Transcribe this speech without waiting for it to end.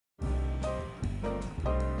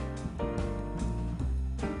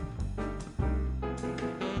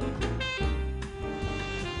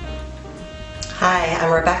Hi,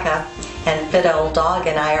 I'm Rebecca, and FitOldDog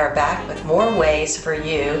and I are back with more ways for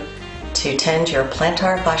you to tend your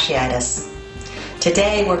plantar fasciitis.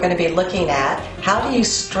 Today we're going to be looking at how do you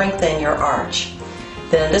strengthen your arch.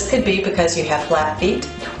 Then this could be because you have flat feet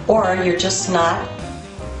or you're just not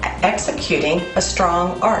executing a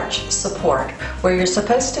strong arch support where you're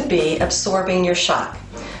supposed to be absorbing your shock.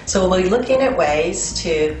 So we'll be looking at ways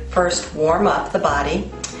to first warm up the body,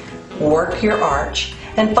 work your arch,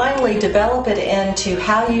 and finally develop it into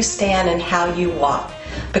how you stand and how you walk,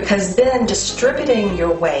 because then distributing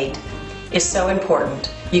your weight is so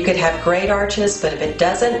important. You could have great arches, but if it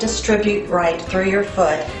doesn't distribute right through your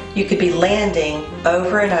foot, you could be landing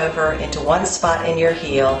over and over into one spot in your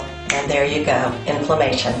heel, and there you go,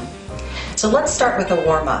 inflammation. So let's start with a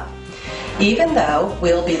warm-up. Even though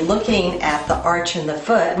we'll be looking at the arch in the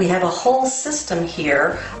foot, we have a whole system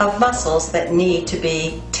here of muscles that need to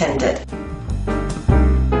be tended.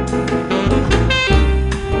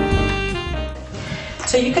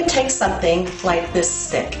 So you could take something like this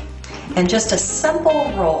stick and just a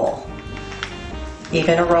simple roll,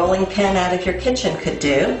 even a rolling pin out of your kitchen could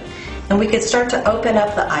do, and we could start to open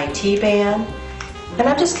up the IT band. And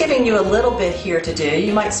I'm just giving you a little bit here to do.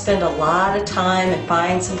 You might spend a lot of time and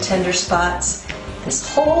find some tender spots.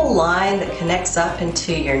 This whole line that connects up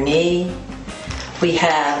into your knee. We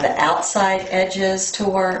have the outside edges to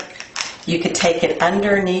work. You could take it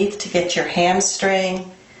underneath to get your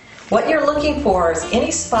hamstring. What you're looking for is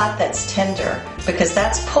any spot that's tender, because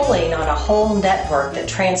that's pulling on a whole network that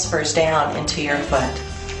transfers down into your foot.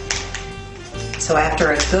 So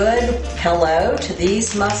after a good hello to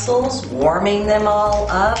these muscles, warming them all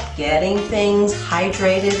up, getting things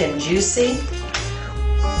hydrated and juicy,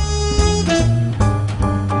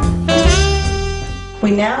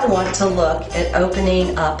 we now want to look at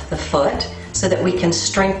opening up the foot so that we can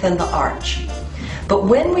strengthen the arch. But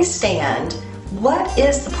when we stand, what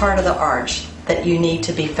is the part of the arch that you need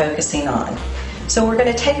to be focusing on? So we're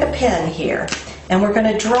going to take a pen here and we're going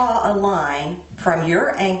to draw a line from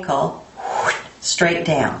your ankle straight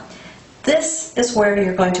down. This is where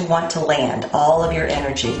you're going to want to land all of your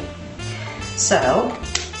energy. So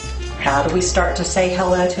how do we start to say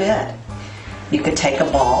hello to it? You could take a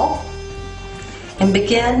ball and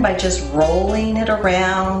begin by just rolling it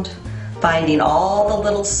around, finding all the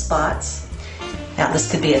little spots. Now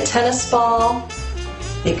this could be a tennis ball,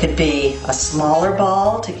 it could be a smaller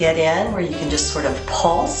ball to get in where you can just sort of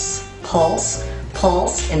pulse, pulse,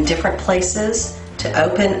 pulse in different places to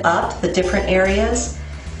open up the different areas.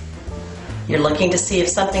 You're looking to see if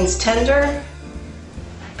something's tender,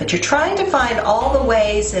 but you're trying to find all the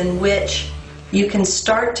ways in which you can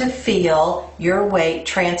start to feel your weight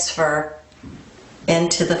transfer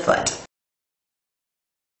into the foot.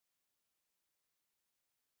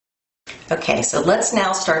 Okay, so let's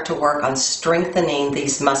now start to work on strengthening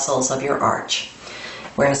these muscles of your arch.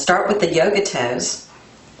 We're going to start with the yoga toes.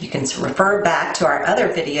 You can refer back to our other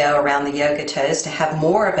video around the yoga toes to have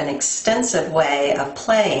more of an extensive way of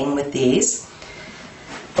playing with these.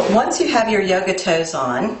 But once you have your yoga toes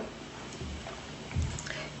on,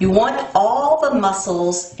 you want all the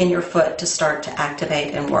muscles in your foot to start to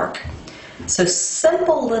activate and work. So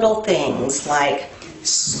simple little things like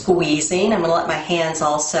squeezing, I'm going to let my hands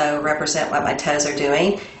also represent what my toes are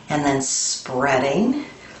doing, and then spreading,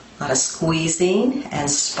 a lot of squeezing and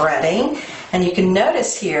spreading. And you can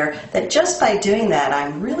notice here that just by doing that,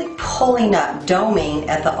 I'm really pulling up, doming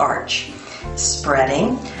at the arch.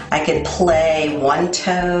 Spreading, I can play one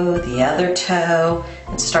toe, the other toe,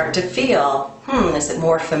 and start to feel, is it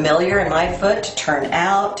more familiar in my foot to turn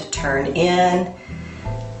out, to turn in?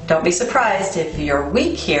 Don't be surprised if you're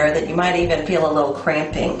weak here that you might even feel a little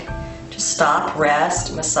cramping. Just stop,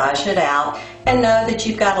 rest, massage it out, and know that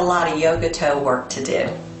you've got a lot of yoga toe work to do.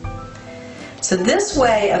 So this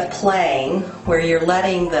way of playing, where you're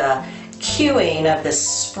letting the cueing of the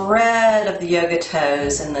spread of the yoga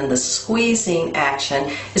toes and then the squeezing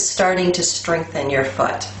action is starting to strengthen your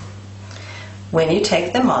foot. When you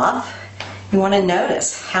take them off, you want to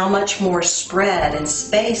notice how much more spread and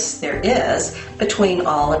space there is between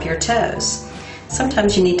all of your toes.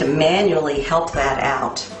 Sometimes you need to manually help that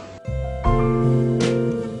out.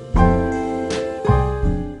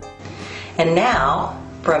 And now,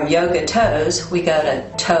 from yoga toes, we go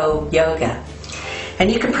to toe yoga.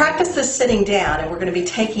 And you can practice this sitting down, and we're going to be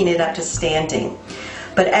taking it up to standing.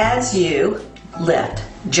 But as you lift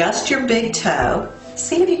just your big toe,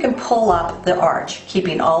 see if you can pull up the arch,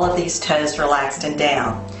 keeping all of these toes relaxed and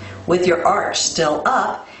down. With your arch still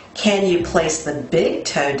up, can you place the big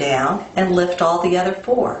toe down and lift all the other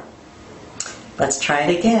four? Let's try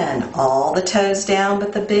it again. All the toes down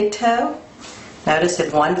but the big toe. Notice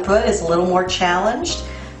if one foot is a little more challenged,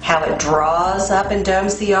 how it draws up and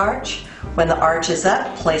domes the arch. When the arch is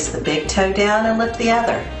up, place the big toe down and lift the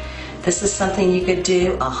other. This is something you could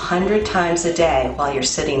do 100 times a day while you're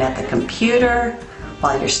sitting at the computer,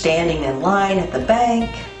 while you're standing in line at the bank.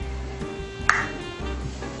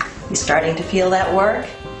 You starting to feel that work?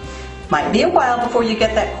 Might be a while before you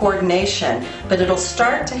get that coordination, but it'll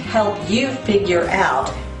start to help you figure out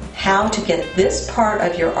how to get this part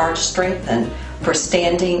of your arch strengthened for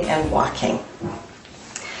standing and walking.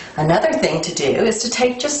 Another thing to do is to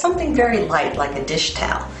take just something very light like a dish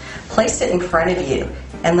towel, place it in front of you,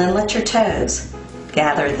 and then let your toes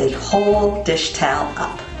gather the whole dish towel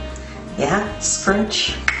up. Yeah,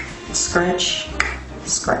 scrunch, scrunch,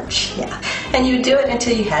 scrunch, yeah. And you do it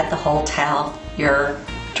until you had the whole towel your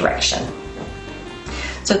direction.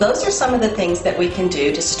 So those are some of the things that we can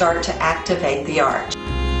do to start to activate the arch.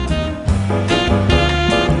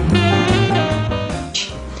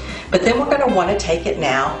 But then we're going to want to take it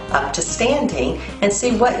now up to standing and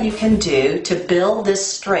see what you can do to build this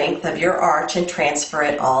strength of your arch and transfer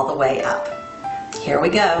it all the way up. Here we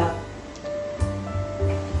go.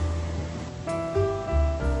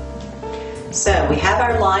 So we have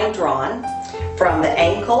our line drawn from the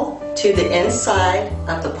ankle to the inside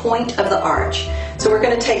of the point of the arch. So we're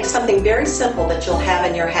going to take something very simple that you'll have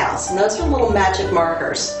in your house, and those are little magic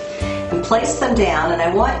markers. And place them down, and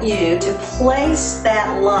I want you to place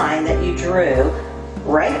that line that you drew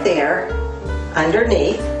right there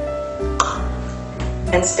underneath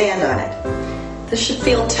and stand on it. This should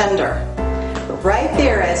feel tender. But right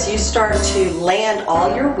there, as you start to land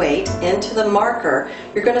all your weight into the marker,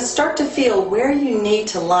 you're going to start to feel where you need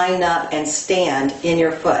to line up and stand in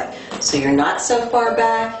your foot. So you're not so far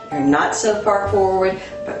back, you're not so far forward,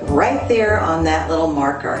 but right there on that little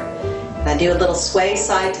marker. And I do a little sway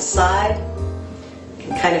side to side. You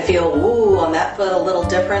can kind of feel, ooh, on that foot a little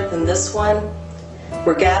different than this one.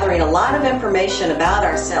 We're gathering a lot of information about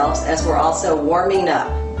ourselves as we're also warming up.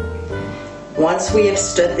 Once we have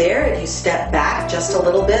stood there, if you step back just a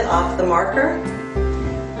little bit off the marker,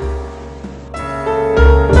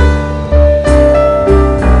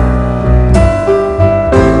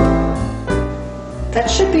 that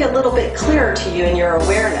should be a little bit clearer to you in your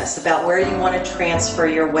awareness about where you want to transfer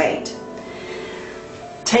your weight.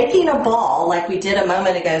 Taking a ball, like we did a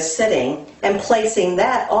moment ago sitting, and placing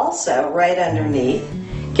that also right underneath,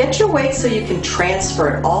 get your weight so you can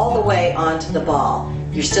transfer it all the way onto the ball.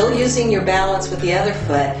 You're still using your balance with the other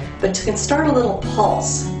foot, but you can start a little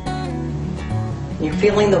pulse. You're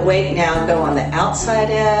feeling the weight now go on the outside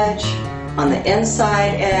edge, on the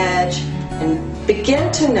inside edge, and begin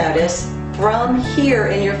to notice from here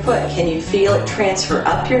in your foot, can you feel it transfer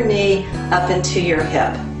up your knee, up into your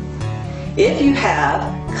hip? If you have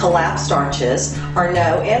collapsed arches or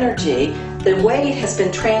no energy, the weight has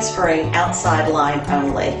been transferring outside line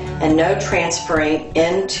only and no transferring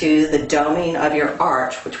into the doming of your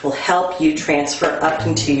arch, which will help you transfer up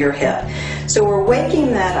into your hip. So we're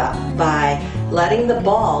waking that up by letting the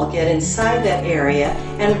ball get inside that area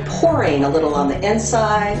and pouring a little on the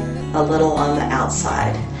inside, a little on the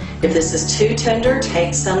outside. If this is too tender,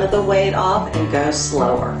 take some of the weight off and go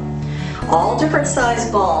slower. All different size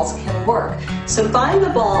balls can work. So find the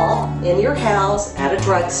ball in your house, at a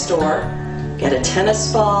drugstore. Get a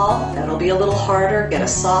tennis ball, that'll be a little harder. Get a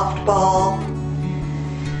soft ball.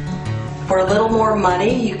 For a little more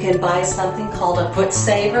money, you can buy something called a foot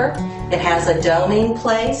saver. It has a doming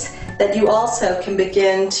place that you also can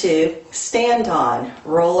begin to stand on,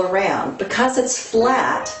 roll around. Because it's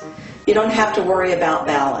flat, you don't have to worry about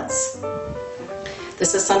balance.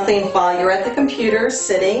 This is something while you're at the computer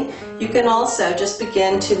sitting, you can also just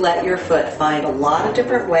begin to let your foot find a lot of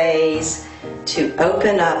different ways to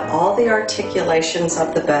open up all the articulations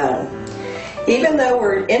of the bone. Even though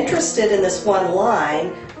we're interested in this one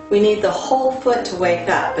line, we need the whole foot to wake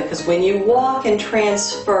up, because when you walk and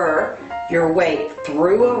transfer your weight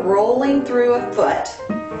rolling through a foot,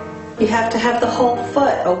 you have to have the whole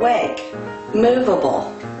foot awake,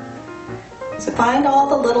 movable. So find all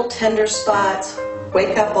the little tender spots,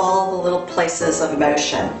 wake up all the little places of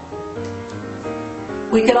motion.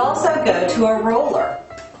 We could also go to a roller.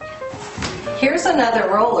 Here's another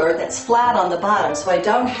roller that's flat on the bottom, so I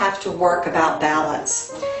don't have to work about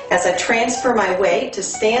balance. As I transfer my weight to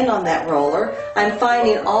stand on that roller, I'm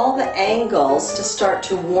finding all the angles to start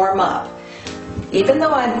to warm up. Even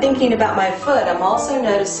though I'm thinking about my foot, I'm also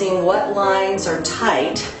noticing what lines are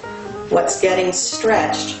tight, what's getting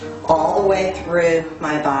stretched all the way through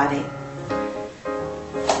my body.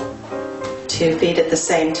 2 feet at the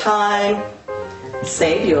same time,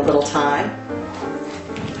 save you a little time.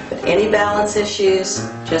 But any balance issues,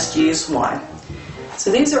 just use one.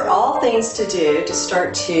 So these are all things to do to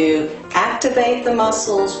start to activate the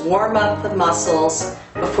muscles, warm up the muscles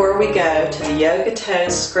before we go to the yoga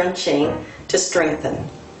toes scrunching to strengthen.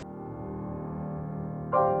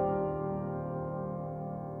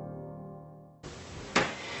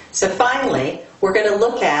 So finally, we're going to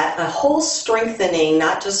look at a whole strengthening,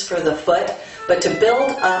 not just for the foot, but to build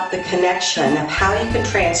up the connection of how you can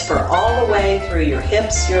transfer all the way through your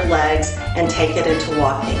hips, your legs, and take it into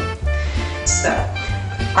walking. So,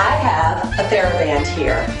 I have a TheraBand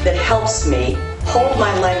here that helps me hold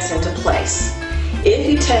my legs into place. If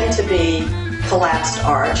you tend to be collapsed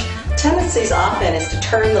arch, tendencies often is to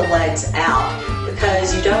turn the legs out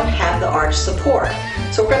because you don't have the arch support.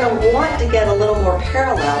 So we're going to want to get a little more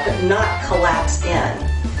parallel but not collapse in.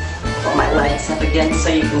 Pull my legs up again so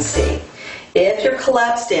you can see. If you're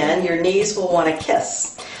collapsed in, your knees will want to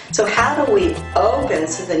kiss. So how do we open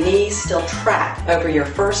so the knees still track over your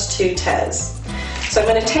first two toes? So I'm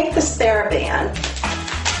going to take this TheraBand,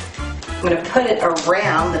 I'm going to put it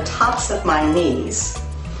around the tops of my knees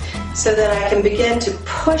so that I can begin to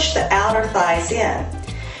push the outer thighs in.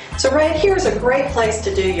 So right here is a great place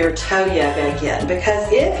to do your toe yoga again, because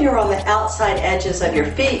if you're on the outside edges of your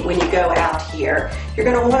feet when you go out here, you're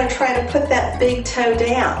going to want to try to put that big toe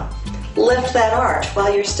down. Lift that arch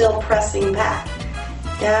while you're still pressing back.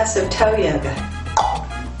 Yeah, so toe yoga.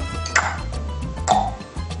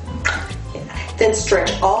 Yeah. Then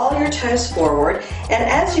stretch all your toes forward, and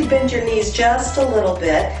as you bend your knees just a little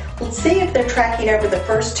bit, we'll see if they're tracking over the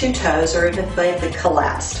first two toes or if they've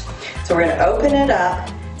collapsed. So we're going to open it up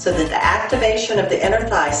so that the activation of the inner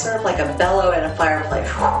thigh, sort of like a bellow in a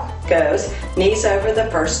fireplace, goes knees over the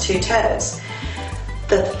first two toes.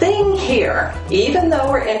 The thing here, even though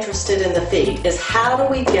we're interested in the feet, is how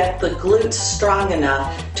do we get the glutes strong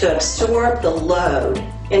enough to absorb the load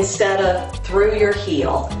instead of through your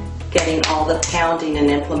heel, getting all the pounding and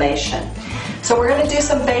inflammation. So we're going to do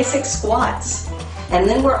some basic squats, and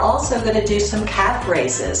then we're also going to do some calf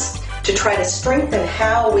raises to try to strengthen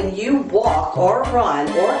how when you walk or run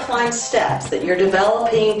or climb steps that you're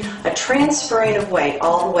developing a transferring of weight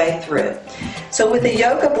all the way through. So with the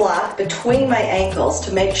yoga block between my ankles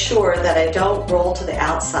to make sure that I don't roll to the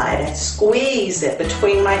outside, I squeeze it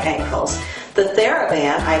between my ankles. The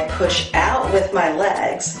TheraBand I push out with my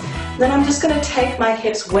legs. Then I'm just going to take my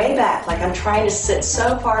hips way back like I'm trying to sit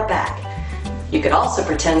so far back. You could also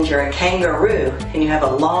pretend you're a kangaroo and you have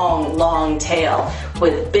a long, long tail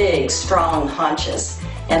with big, strong haunches.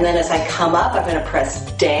 And then as I come up, I'm going to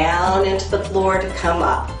press down into the floor to come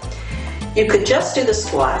up. You could just do the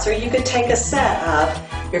squats, or you could take a set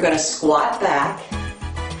of, you're going to squat back.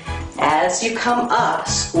 As you come up,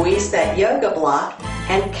 squeeze that yoga block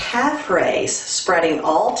and calf raise, spreading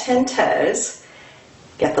all 10 toes.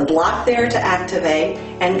 Get the block there to activate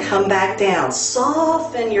and come back down.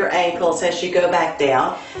 Soften your ankles as you go back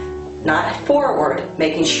down, not forward,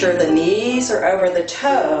 making sure the knees are over the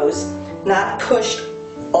toes, not pushed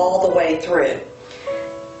all the way through.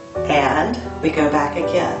 And we go back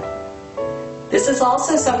again. This is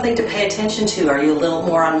also something to pay attention to. Are you a little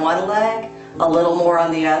more on one leg, a little more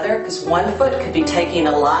on the other? Because one foot could be taking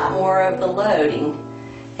a lot more of the loading.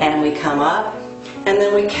 And we come up. And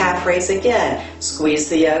then we calf raise again. Squeeze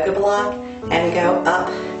the yoga block and go up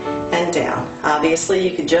and down. Obviously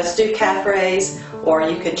you could just do calf raise or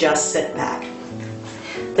you could just sit back.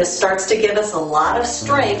 This starts to give us a lot of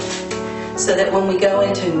strength so that when we go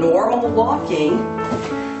into normal walking,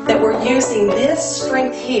 that we're using this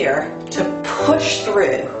strength here to push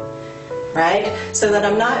through, right? So that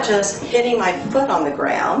I'm not just hitting my foot on the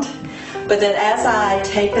ground, but that as I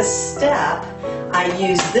take a step, I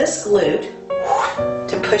use this glute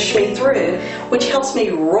to push me through, which helps me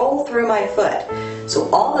roll through my foot. So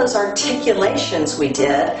all those articulations we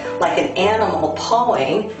did, like an animal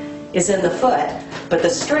pawing, is in the foot, but the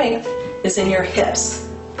strength is in your hips.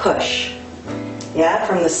 Push. Yeah,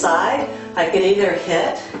 from the side, I could either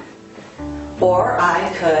hit, or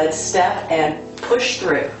I could step and push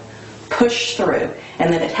through,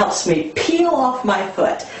 and then it helps me peel off my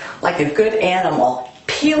foot like a good animal,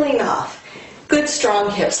 peeling off. Good strong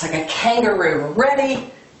hips like a kangaroo, ready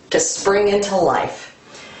to spring into life.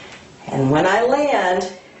 And when I land,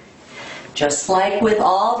 just like with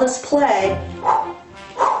all this play,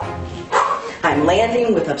 I'm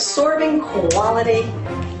landing with absorbing quality.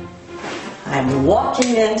 I'm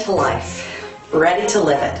walking into life, ready to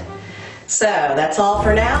live it. So that's all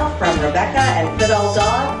for now from Rebecca and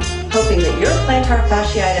FitOldDog, hoping that your plantar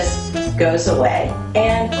fasciitis goes away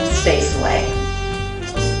and stays away.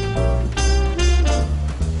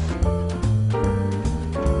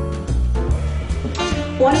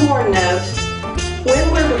 One more note,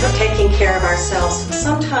 when we're taking care of ourselves,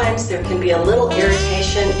 sometimes there can be a little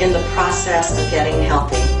irritation in the process of getting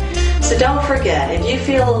healthy. So don't forget, if you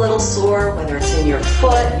feel a little sore, whether it's in your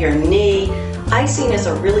foot, your knee, icing is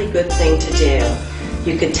a really good thing to do.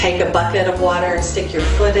 You could take a bucket of water and stick your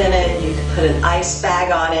foot in it. You could put an ice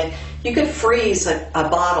bag on it. You could freeze a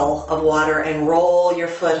bottle of water and roll your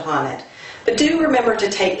foot on it. But do remember to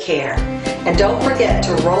take care. And don't forget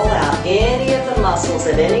to roll out any of the muscles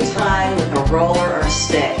at any time with a roller or a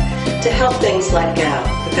stick to help things let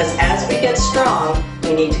go. Because as we get strong,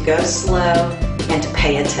 we need to go slow and to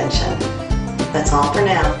pay attention. That's all for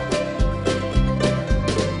now.